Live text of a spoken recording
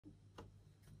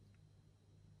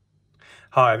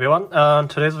Hi everyone,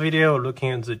 today's video we're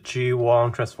looking at the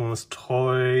G1 Transformers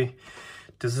toy.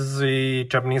 This is the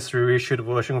Japanese reissued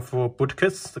version for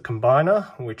Bruticus, the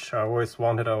combiner, which I always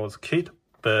wanted when I was a kid,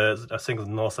 but I think the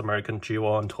North American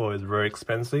G1 toy is very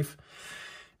expensive.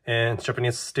 And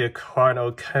Japanese still quite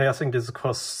okay. I think this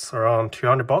costs around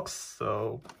 200 bucks,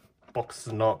 so box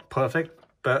is not perfect,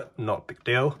 but not big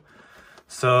deal.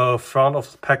 So front of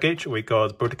the package, we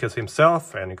got Bruticus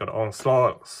himself, and you got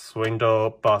Onslaught,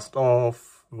 Swindle, Blast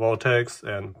Off, Vortex,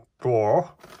 and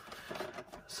Brawl.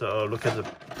 So look at the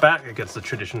back, it gets the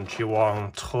traditional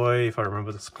G1 toy. If I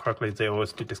remember this correctly, they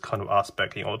always did this kind of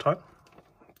aspect all the time.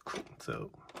 Cool. So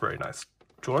very nice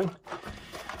drawing.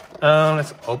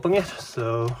 Let's open it.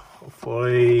 So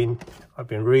hopefully, I've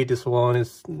been reading this one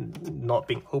is not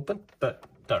being opened, but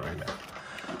don't really matter.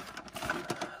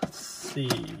 Let's see.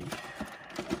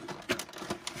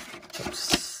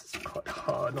 It's quite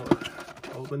hard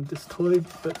to open this toy,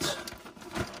 but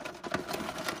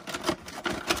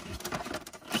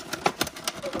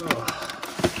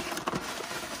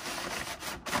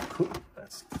cool.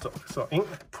 Let's stop this in.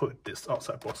 Put this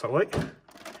outside box away.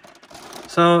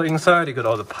 So inside you got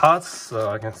all the parts.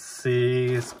 So I can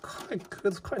see it's quite good.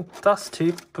 It's quite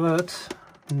dusty, but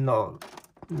not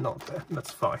bad.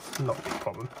 That's fine. Not a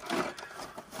problem.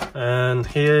 And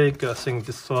here you got, I think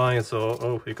this one is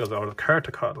all, you got all the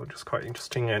character card, which is quite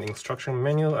interesting, and instruction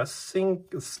manual. I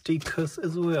think stickers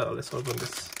as well. Let's open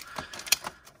this.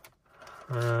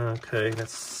 Okay,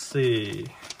 let's see.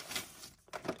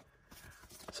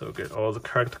 So we get all the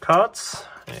character cards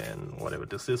and whatever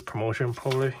this is, promotion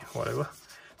probably, whatever.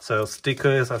 So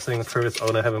stickers, I think the previous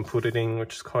owner haven't put it in,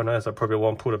 which is quite nice. I probably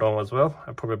won't put it on as well.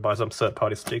 I'll probably buy some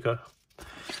third-party sticker.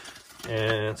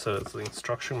 And so it's the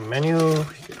instruction manual.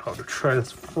 You get how to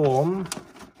transform.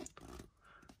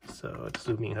 So let's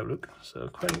zoom in and have a look. So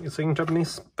quite interesting in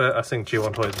Japanese, but I think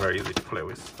G1 toy is very easy to play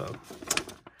with.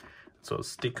 So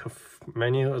sticker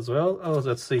menu as well. Oh,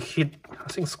 that's the heat. I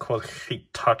think it's called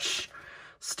heat touch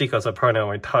stickers. Apparently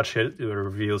when I touch it, it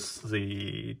reveals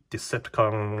the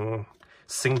Decepticon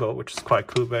symbol, which is quite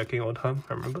cool back in all time.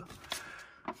 I remember.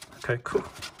 Okay, cool.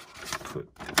 Put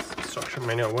this instruction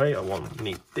manual away. I won't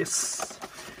need this.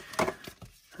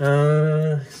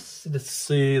 Let's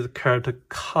see the character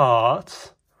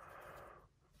cards.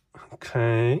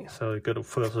 Okay, so you got to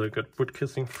first you got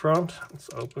Bruticus in front. Let's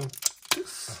open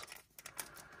this.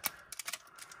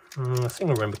 I think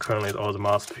I remember currently all the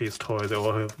Masterpiece toys, they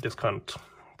all have this kind of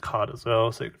card as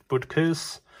well. So you got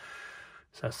Bruticus.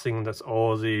 So I think that's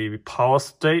all the power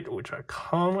state, which I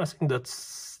can't. I think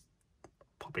that's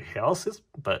probably health,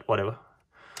 but whatever.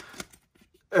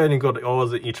 And you got all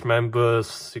the each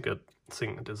members. You got, I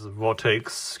think this is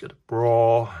Vortex, you get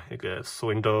Brawl, you get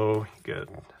Swindle, you get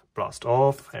Blast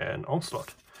Off, and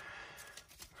Onslaught.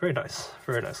 Very nice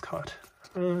card.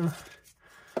 Let's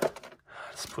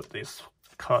put this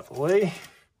card away.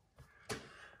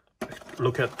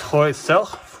 Look at toy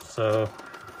itself. So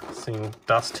I think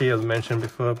dusty as mentioned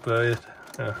before, but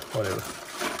whatever.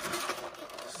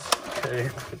 Okay,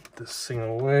 put this thing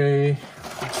away.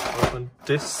 Let's open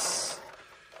this.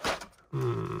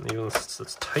 Even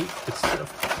this tape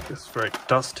itself is very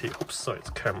dusty. Oops, sorry, it's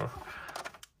camera.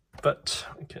 But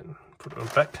we can put it on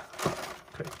back.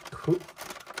 Okay, cool.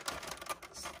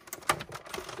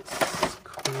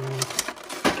 Cool.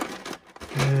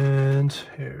 And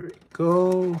here we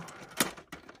go.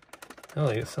 Oh,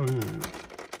 there's some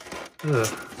very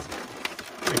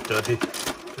dirty.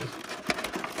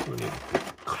 We need to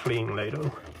clean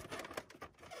later.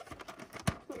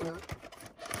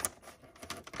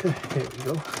 Okay, here we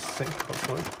go. Sync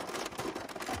hopefully.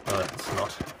 It's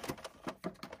not.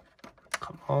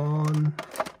 Come on.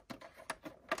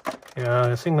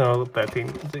 Yeah, I think now back in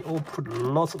they all put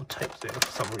lots of tape there for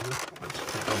some reason, but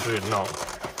they don't do it now.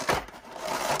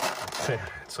 Okay,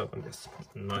 let's open this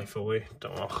knife away.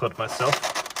 Don't want to hurt myself.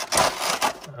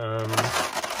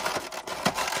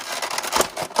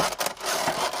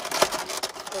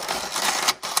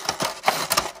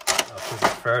 This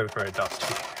is very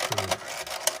dusty.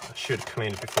 I should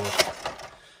clean it before.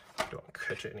 Don't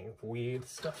catch any weird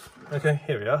stuff. Okay,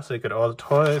 here we are. So you got all the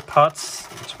toy parts,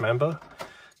 each member.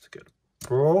 So you get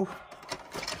Brawl. I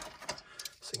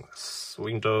think this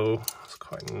window is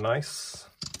quite nice.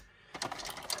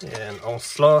 And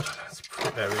Onslaught. Let's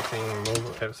put everything,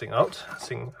 move everything out.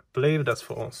 I believe that's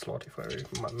for Onslaught if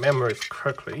my memory is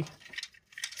correctly.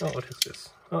 Oh, what is this?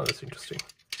 Oh, that's interesting.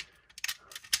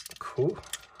 Cool.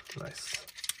 Nice.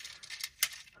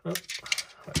 Oh,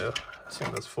 I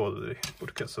think that's for the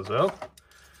Bruticus as well.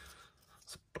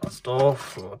 Let's blast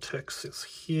off. Vortex is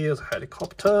here, the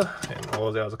helicopter, and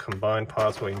all the other combined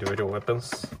parts for individual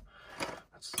weapons.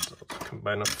 Let's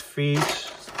combiner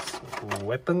feet,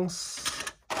 weapons.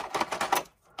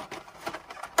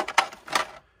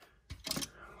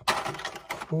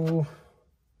 Cool.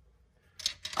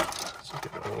 So you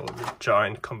get all the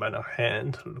giant combiner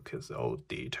hand. Look at the old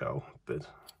detail, but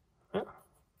yeah.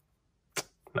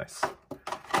 Nice.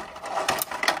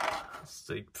 It's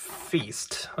the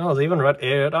feast. Oh, they even read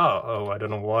aired out. Oh, I don't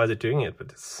know why they're doing it, but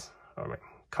it's, I mean,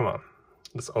 come on.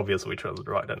 It's obvious which was the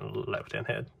right and left hand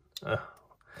head. I'm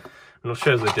not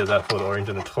sure if they did that for the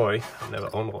original toy. I never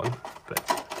owned one, but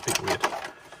it's a bit weird.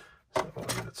 So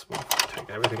let's take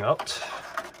everything out.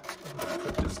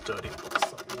 Put this dirty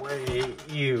box away.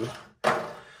 You.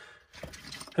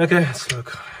 Okay, let's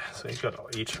look. So you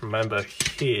got each member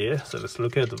here. So let's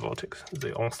look at the Vortex,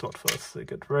 the Onslaught first. They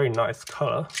get very nice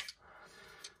color.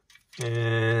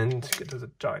 And get to the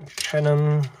giant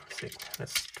cannon.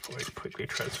 Let's quickly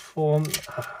transform.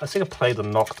 I think I played the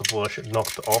knocked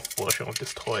off version of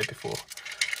this toy before.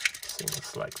 I think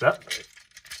it's like that.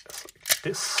 It's like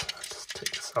this. Just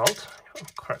take this out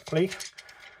correctly.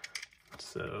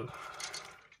 So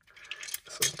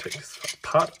take this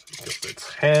apart because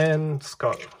it's hand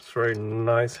sculpt. It's very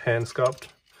nice hand sculpt.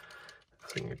 I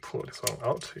think we pull this one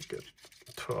out. You get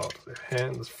to out the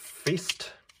hand's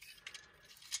fist.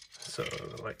 So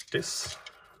like this.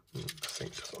 I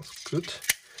think this one's good.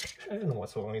 I don't know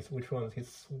what's wrong is which one is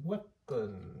his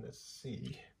weapon. Let's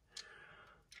see.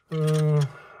 I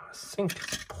think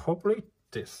it's probably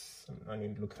this. I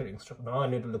need to look at the instruction. No, I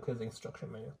need to look at the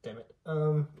instruction manual. Damn it.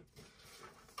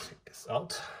 Take this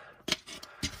out.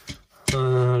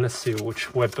 Let's see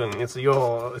which weapon is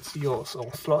yours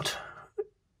Onslaught.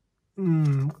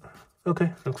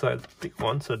 Okay, looks like a big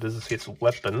one. So this is his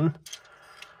weapon.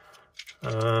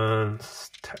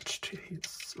 It's attached to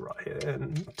his right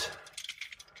hand.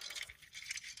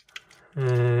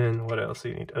 And what else do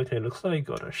you need? Okay, looks like you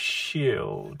got a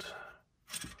shield.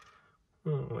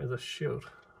 Oh, where's the shield?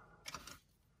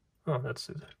 Oh, that's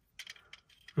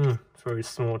it. Very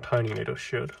small, tiny little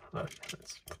shield. Okay,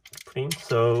 that's clean.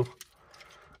 So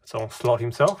it's Onslaught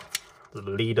himself, the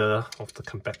leader of the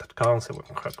combatant council,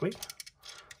 correctly.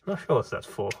 Not sure what that's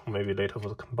for. Maybe later for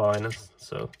the combiners.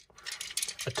 So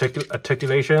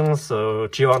articulation. So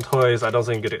G1 toys, I don't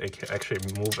think it can actually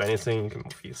move anything. You can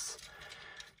move his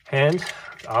hand,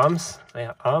 arms.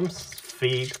 Yeah, arms,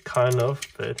 feet, kind of,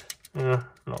 but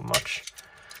not much.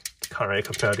 Can't really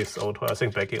compare this old toy. I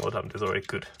think back in old time, this is already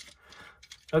good.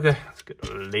 Okay, let's get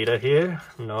a leader here.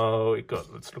 Now we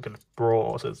got. Let's look at the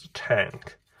brawl. So it's a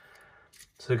tank.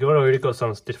 So you already got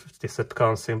some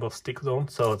Decepticon symbol stickers on.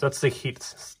 So that's the heat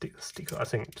sticker. I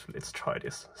think let's try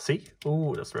this. See?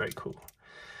 Oh, that's very cool.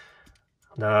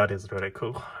 That is really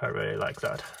cool. I really like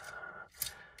that.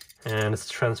 And let's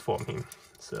transform him.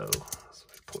 So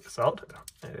we pull this out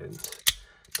and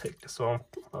take this one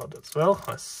out as well.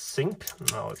 I think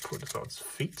now I put this on his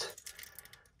feet.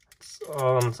 It's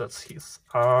arms. That's his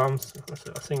arms.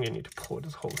 So I think you need to pull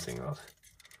this whole thing out.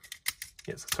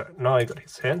 Yes, that's right. Now I got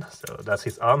his hand, so that's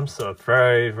his arm. So a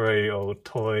very, very old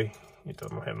toy. You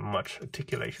don't have much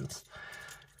articulations.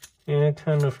 Yeah,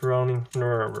 kind of rounding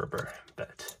rubber,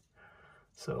 but.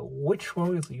 So which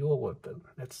one is your weapon?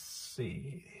 Let's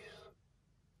see.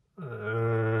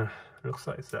 Looks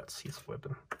like that's his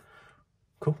weapon.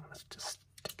 Cool. Let's just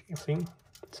take a thing.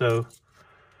 So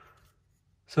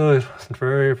it's a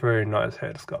very, very nice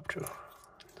head sculpture.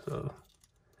 So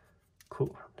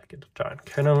cool. Get the giant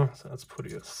cannon, so let's put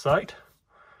it aside.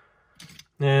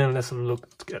 And let's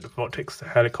look at the Vortex, the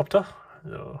helicopter.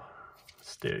 So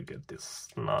still get this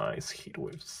nice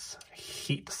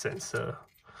heat sensor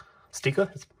sticker.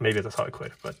 Maybe that's how I call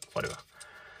it, but whatever.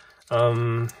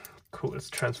 Cool, let's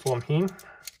transform him.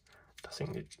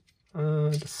 Doesn't need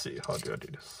let's see, how do I do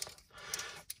this?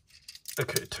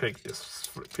 Okay, take this,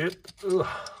 flip it. Ugh.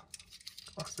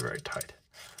 That's very tight.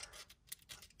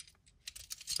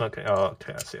 Okay, oh,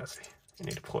 okay, I see. You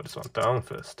need to pull this one down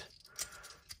first.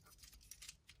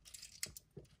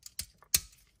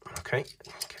 Okay.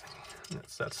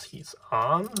 That's his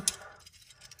arm.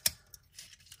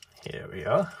 Here we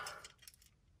are.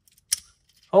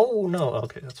 Oh no,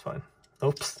 okay, that's fine.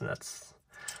 Oops, that's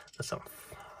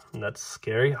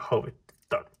scary. Hope it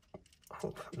done.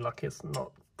 Hope lucky it's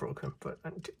not broken, but I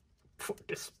need to put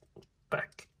this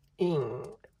back in.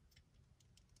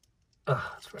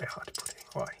 It's very hard to put in.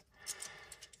 Why?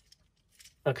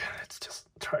 Okay, let's just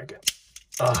try again.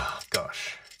 Oh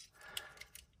gosh.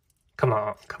 Come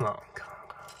on.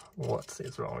 What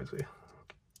is wrong with you?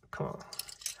 Come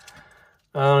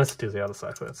on. Let's do the other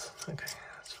side first. Okay,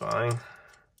 that's fine.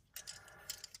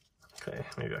 Okay,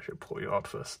 maybe I should pull you out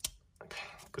first. Okay,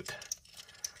 good.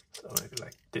 So maybe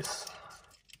like this.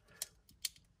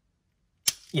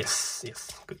 Yes,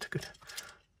 good.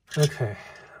 Okay,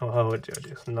 well, how would you do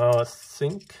this? Now I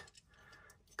think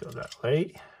go that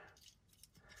way,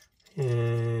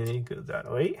 and go that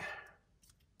way,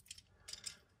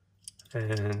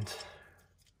 and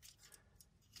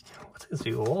what is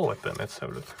your weapon? Let's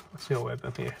have a look. What's your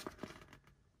weapon here?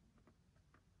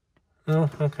 Oh,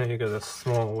 okay, you got a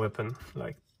small weapon.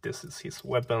 Like this is his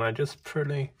weapon. I just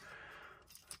pretty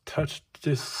touched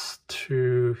this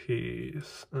to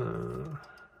his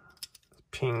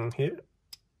pin here.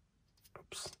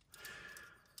 Oops.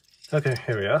 Okay,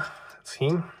 here we are. That's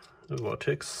him. The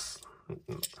vortex.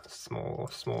 Small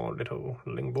little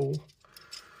ling ball.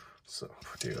 So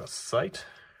put it aside.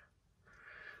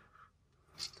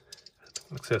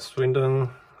 Access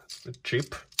window. That's the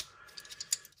Jeep.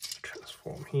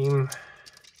 Transform him.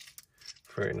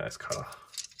 Very nice color.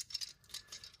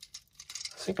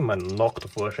 I think I might knock the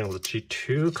version of the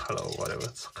G2 color or whatever.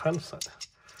 It's kind of sad.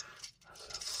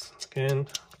 Again,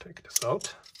 take this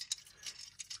out.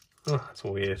 Oh, that's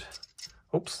weird.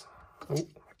 Oops. Oh,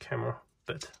 camera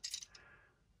bit.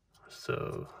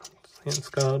 So, hand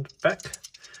scout back.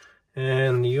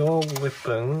 And your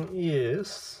weapon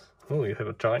is... Oh, you have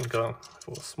a giant gun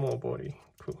for a small body.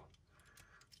 Cool.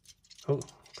 Oh.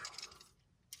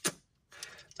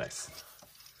 Nice.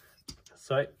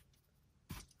 Side.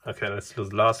 Okay, let's do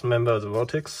the last member of the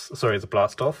Vortex. Sorry, the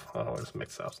Blast Off. I always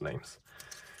mix up names.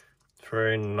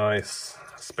 Very nice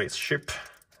spaceship.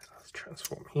 Let's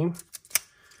transform him.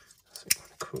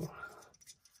 Cool.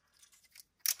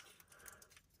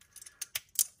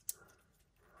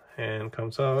 Hand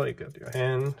comes out, you got your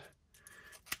hand.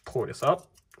 Pull this up.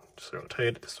 Just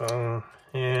rotate this one.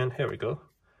 And here we go.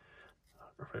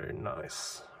 Very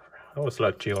nice. I always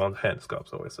like G1 hand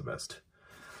sculpts, always the best.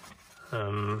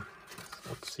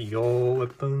 What's your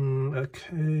weapon?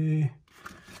 Okay.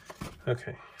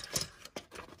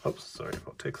 Oops, sorry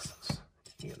about Texas.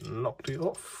 You knocked it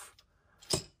off.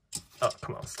 Oh,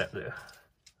 come on, stand there.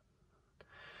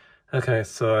 Okay,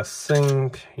 so I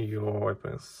think your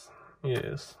weapon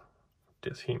is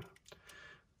this him.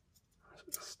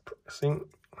 Just pressing.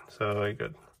 So very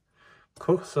good.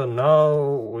 Cool. So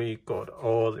now we got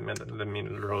all the method. Let me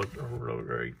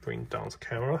bring down the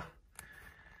camera.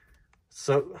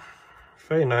 So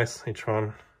very nice each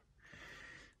one,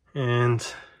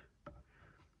 and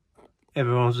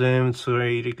every one of them to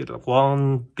really get like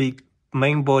one big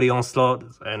main body onslaught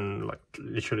and like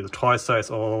literally the twice size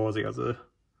all the other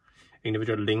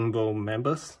individual limbo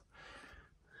members.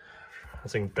 I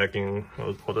think back in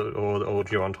all the old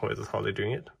G1 toys is how they're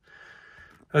doing it.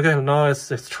 Okay, now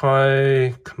let's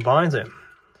try combine them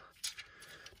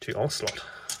to onslaught.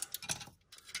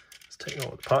 Let's take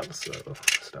all the parts. So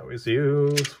start with you.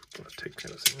 Let's take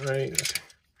everything right. Okay.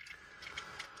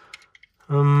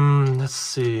 Let's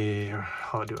see.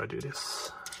 How do I do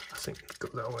this? I think go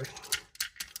that way.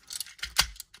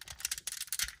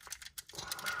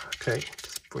 Okay,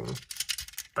 just bring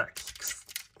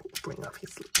up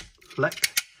his leg.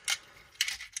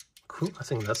 Cool. I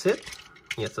think that's it.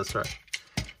 Yes, that's right.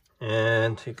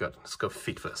 And let's go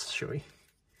feet first, shall we?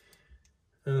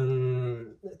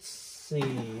 Let's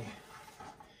see.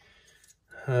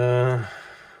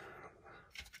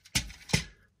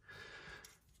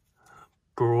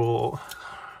 Brawl.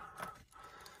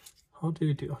 How do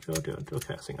you do?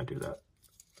 Okay, I think I do that.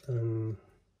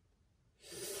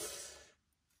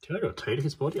 Did I rotate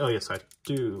his body? Oh yes, I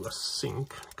do. I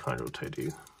think. Can I rotate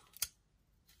you?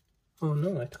 Oh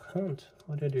no, I can't.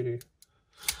 What did I do?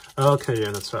 Okay,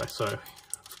 yeah, that's right. Sorry,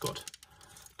 I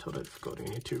totally forgot. You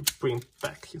need to bring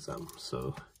back his arm.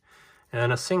 So,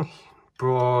 and I think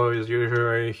Brawl is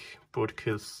usually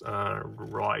Bruticus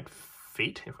right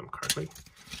feet, if I'm correctly.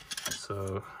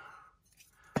 So,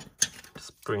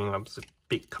 just bring up the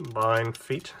big combined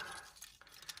feet.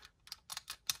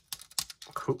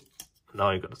 Cool.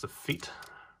 Now you got the feet.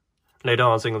 Later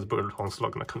on, I think the Brutal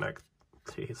Onslaught gonna connect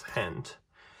to his hand.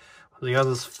 The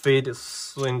other's feet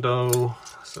is window,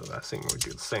 so I think we'll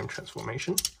do the same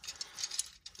transformation.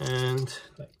 And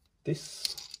like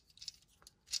this.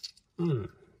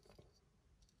 Can't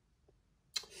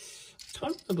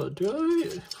remember, do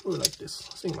I probably like this?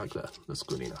 I think like that. That's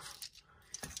good enough.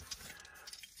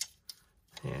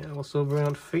 And also bring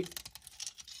on the feet.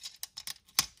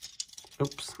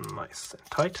 Oops, nice and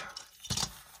tight.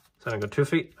 So I got 2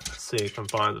 feet. Let's see,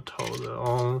 combine the toes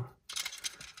on.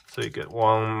 So you get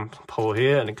one pole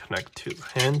here and then connect to the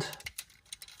hand.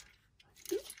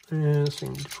 And so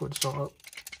you need to put this on up.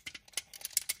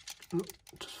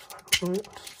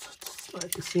 Just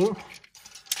slide this in.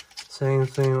 Same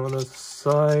thing on the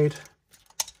side.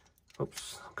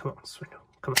 Oops, come on, swing.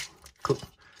 Come on, cool.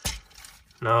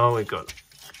 Now we got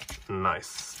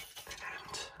nice.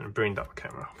 And bring down the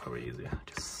camera, probably easier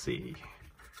to see.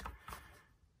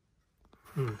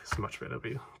 It's a much better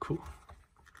view. Cool.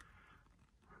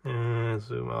 And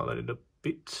zoom out a little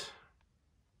bit.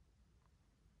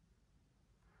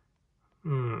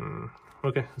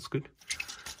 Okay, that's good.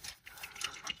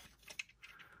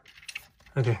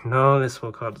 Okay, now let's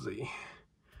work out the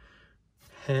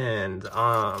hand,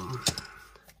 arm.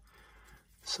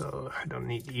 So I don't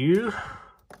need you.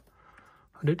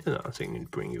 I did another thing to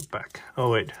bring you back.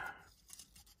 Oh wait.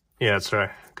 Yeah, that's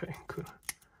right. Okay, cool.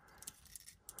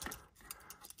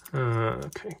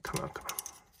 Okay, come on.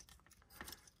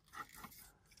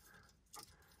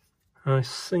 I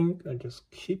think I just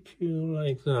keep you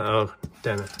like that. Oh,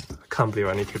 damn it. I can't believe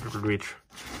I need to reach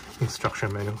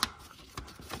instruction manual.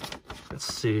 Let's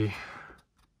see.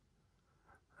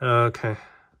 Okay.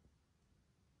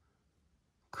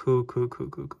 Cool.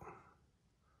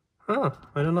 Oh,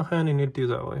 I don't know how I need to do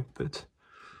that way, but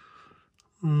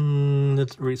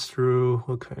let's read through.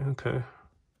 Okay.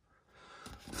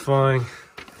 Fine.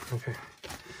 Okay.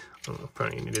 I'll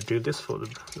probably need to do this for the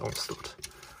long start.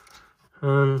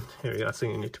 Here we go. I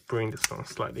think you need to bring this one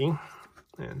slightly,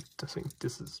 and I think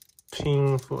this is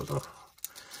pin for the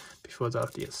before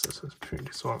that. Yes, let's bring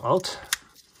this one out,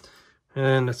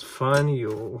 and let's find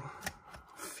your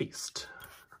fist.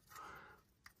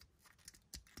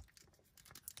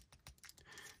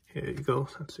 Here you go.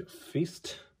 That's your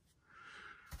fist.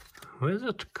 Where is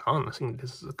it gone? I think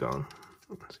this is a gun.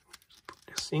 Let's put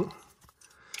this in.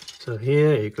 So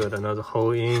here you got another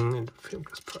hole in, and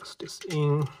just press this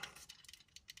in.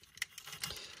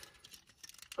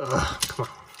 Come on.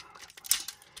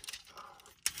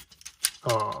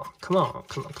 Oh, come on.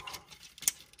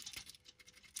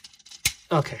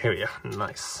 Okay, here we are.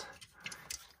 Nice.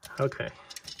 Okay.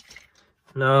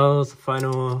 Now the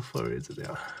final one for it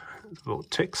there.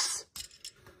 Vortex.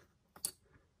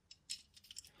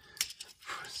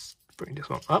 Bring this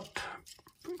one up.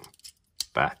 Bring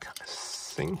back, I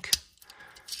think.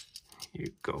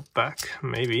 You go back,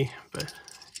 maybe, but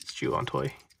it's G1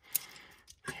 toy.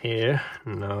 Here,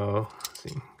 no, I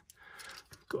think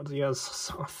got the other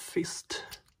fist.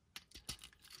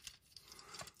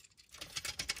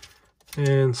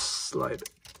 And slide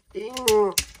in.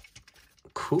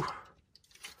 Cool.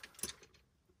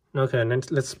 Okay, and then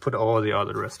let's put all the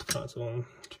other rest parts on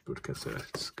to put because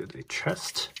it's got a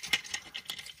chest.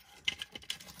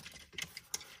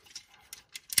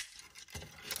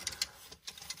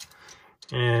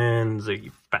 And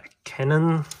the back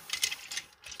cannon.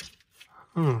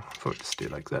 Probably just do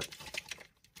like that.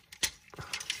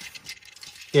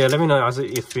 Yeah, let me know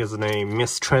if there's any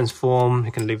mistransform.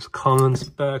 You can leave the comments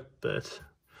back, but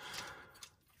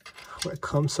where it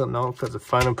comes out now for the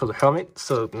final for the helmet.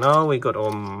 So now we got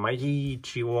almighty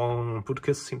G1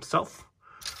 Bruticus himself.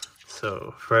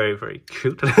 So very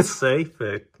cute, let's say,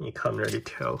 but you can't really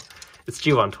tell. It's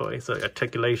G1 toy, so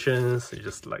articulations, you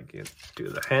just like you do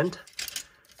the hand.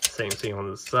 Same thing on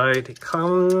the side. It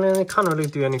can't really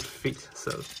do any feet,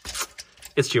 so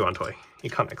it's G1 toy. You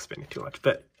can't explain it too much,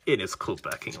 but it is cool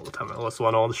backing all the time. I was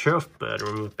one on the shelf, but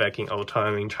remove backing all the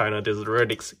time in China. This is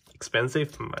really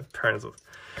expensive. My parents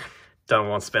don't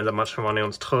want to spend that much money on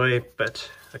this toy, but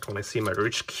I can only see my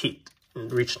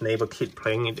rich neighbor kid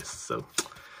playing it. So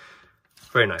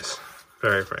very nice,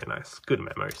 very nice. Good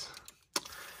memories.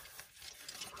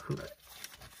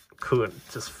 Cool.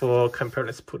 Just for comparison,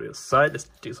 let's put it aside. Let's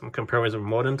do some comparison with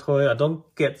modern toy. I don't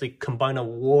get the Combiner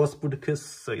Wars Bruticus,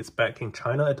 so it's back in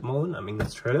China at the moment. I'm in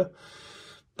Australia.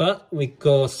 But we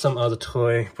got some other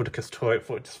toy, Bruticus toy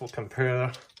for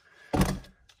compare.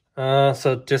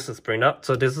 So this is bring up.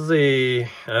 So this is a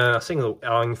I think the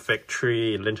Allen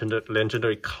Factory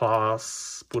legendary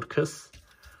class Bruticus.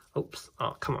 Oops!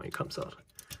 Oh come on, it comes out.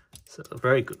 So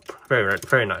very good,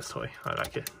 very nice toy. I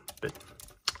like it. But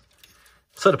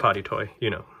third party toy, you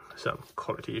know, some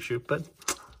quality issue, but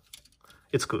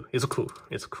it's cool. It's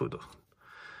cool though.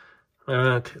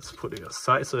 Okay, let's put it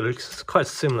aside. So it looks quite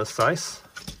similar size.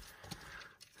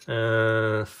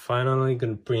 Finally,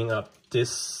 gonna bring up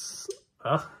this.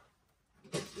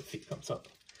 If it comes up.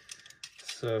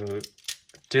 So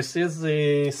this is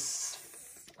a,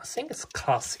 I think it's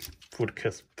classic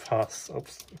Bruticus Plus.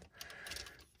 Oops.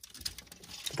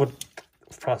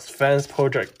 Plus fans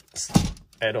project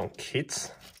add-on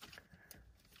kits.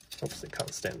 Oops, it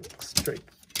can't stand straight.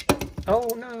 Oh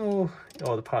no!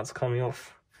 All the parts coming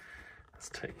off. Let's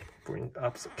bring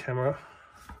up the camera.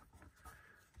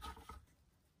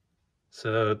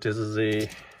 So this is the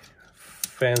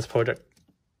fans project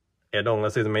add-on.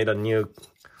 Let's say they made a new,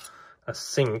 I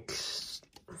think,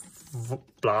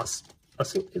 blast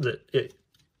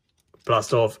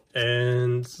blast off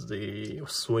and the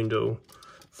swindle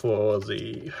for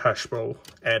the Hasbro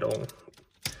add-on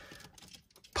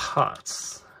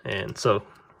parts. And so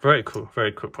very cool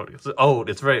product. It's old,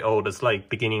 it's very old. It's like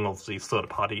beginning of the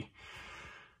third-party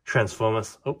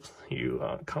Transformers. Oops, you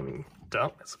are coming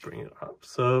down. Let's bring it up.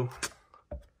 So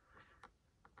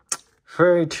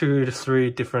 2 to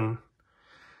 3 different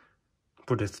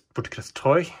Bruticus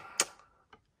toy,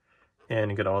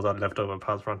 and you get all that leftover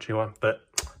parts from G1. But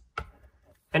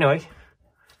anyway,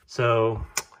 so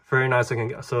very nice.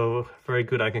 Very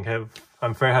good.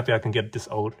 I'm very happy I can get this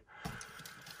old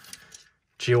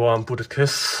G1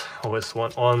 Bruticus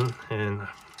OS1 on, and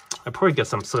I probably get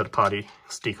some third-party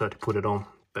sticker to put it on,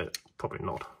 but probably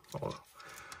not. I'll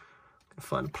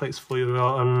find a place for you.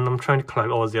 And I'm trying to collect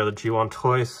all the other G1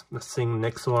 toys. The thing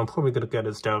next one I'm probably gonna get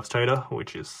is Devastator,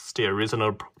 which is still a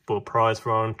reasonable price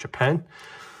from Japan.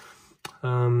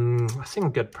 I think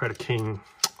I'll get Predator King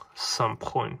some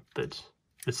point, but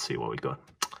let's see what we got.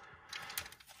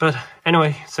 But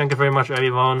anyway, thank you very much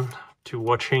everyone to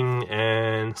watching,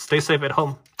 and stay safe at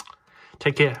home.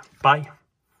 Take care. Bye.